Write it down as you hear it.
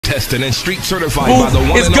tested and street certified by the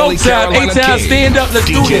one it's and go only time. Carolina A-Town, King, stand up, let's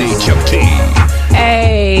do DJ this. Chuck T.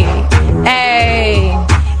 Hey, hey,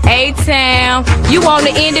 A-Town, you want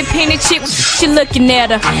the independent chick, you looking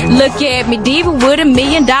at her. Look at me, diva with $1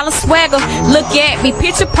 million swagger. Look at me,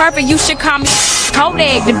 picture perfect, you should call me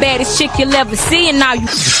Kodak, the baddest chick you'll ever see, and now you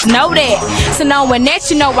know that. So knowing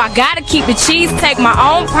that, you know I gotta keep the cheese. Take my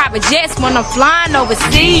own private jets when I'm flying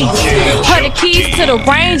overseas. Her the keys to the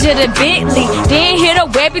Range of the Bentley. Then hit a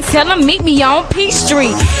Webby, tell her meet me on P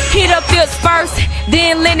Street. Hit up Phillips first,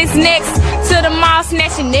 then Lennox next. To the mall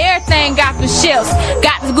snatching everything off the shelves.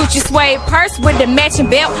 Got the Gucci suede purse with the matching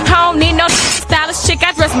belt. I don't need no stylish chick,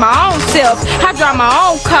 I dress my own self. I drive my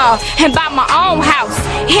own car and buy my own house.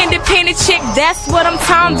 Independent chick, that's what I'm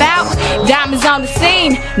talking about. Diamonds on the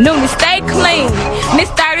scene, newness stay clean. Miss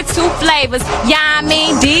 32 flavors, yeah I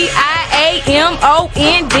mean D-I-A-M-O-N-D.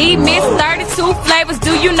 Miss 32 flavors,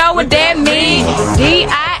 do you know what that means?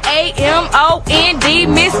 D-I-A-M-O-N-D.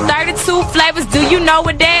 Miss 32 flavors, do you know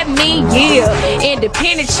what that means? Yeah,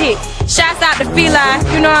 independent chick. Shouts out to Feline,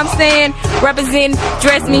 you know what I'm saying? Representing,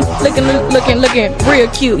 dress me, looking real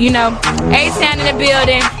cute, you know. A-Town in the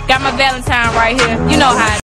building, got my Valentine right here, you know how